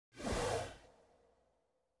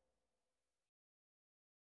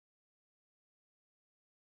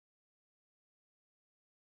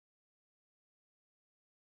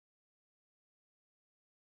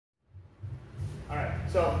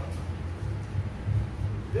So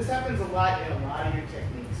this happens a lot in a lot of your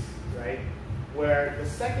techniques, right? Where the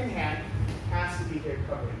second hand has to be here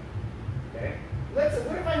covering. Okay?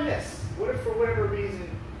 What if I miss? What if for whatever reason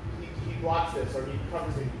he blocks this or he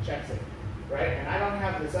covers it, he checks it, right? And I don't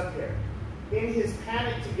have this up here. In his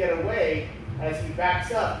panic to get away, as he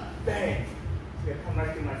backs up, bang, he's gonna come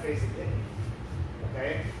right through my face and hit me.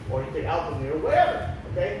 Okay? Or he could elbow me or whatever.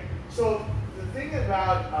 Okay? So the thing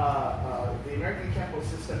about the American Kenpo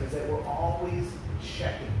system is that we're always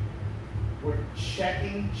checking. We're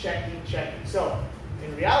checking. So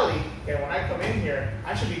in reality, okay, when I come in here,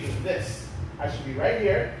 I should be doing this. I should be right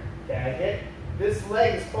here. Okay, I hit. This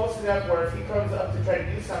leg is close enough where if he comes up to try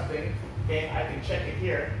to do something, okay, I can check it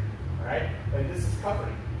here. All right? And this is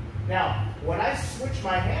covering. Now, when I switch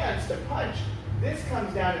my hands to punch, this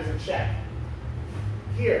comes down as a check.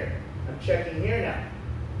 Here, I'm checking here now.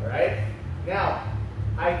 All right? Now,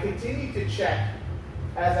 I continue to check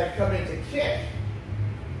as I come in to kick.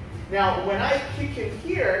 Now, when I kick him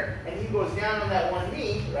here, and he goes down on that one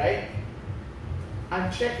knee, right,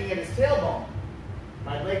 I'm checking at his tailbone.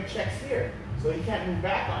 My leg checks here, so he can't move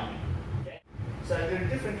back on me. Okay? So there are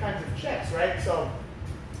different kinds of checks, right? So,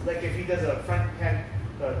 like if he does a front hand,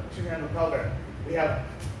 two-hand lapel guard, we have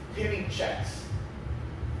pinning checks.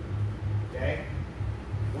 Okay?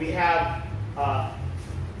 We have,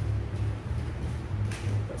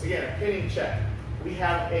 once again, a pinning check. We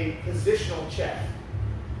have a positional check.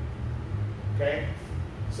 Okay?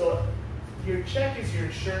 So your check is your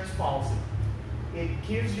insurance policy. It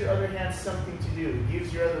gives your other hand something to do. It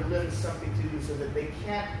gives your other limbs something to do so that they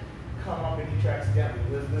can't come up and hit you accidentally.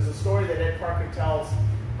 There's a story that Ed Parker tells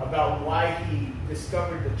about why he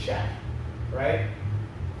discovered the check, right?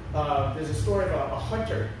 There's a story of a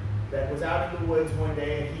hunter that was out in the woods one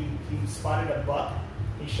day and he spotted a buck.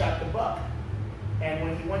 He shot the buck. And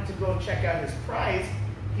when he went to go check out his prize,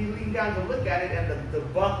 he leaned down to look at it, and the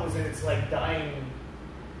buck was in its like dying,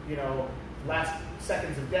 you know, last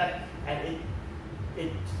seconds of death, and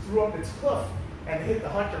it threw up its hoof and hit the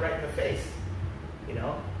hunter right in the face, you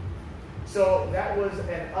know. So that was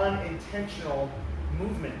an unintentional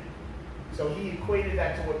movement. So he equated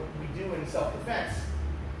that to what we do in self-defense.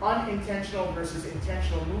 Unintentional versus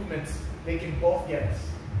intentional movements, they can both get us.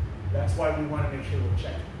 That's why we want to make sure we're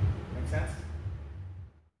checking. Make sense?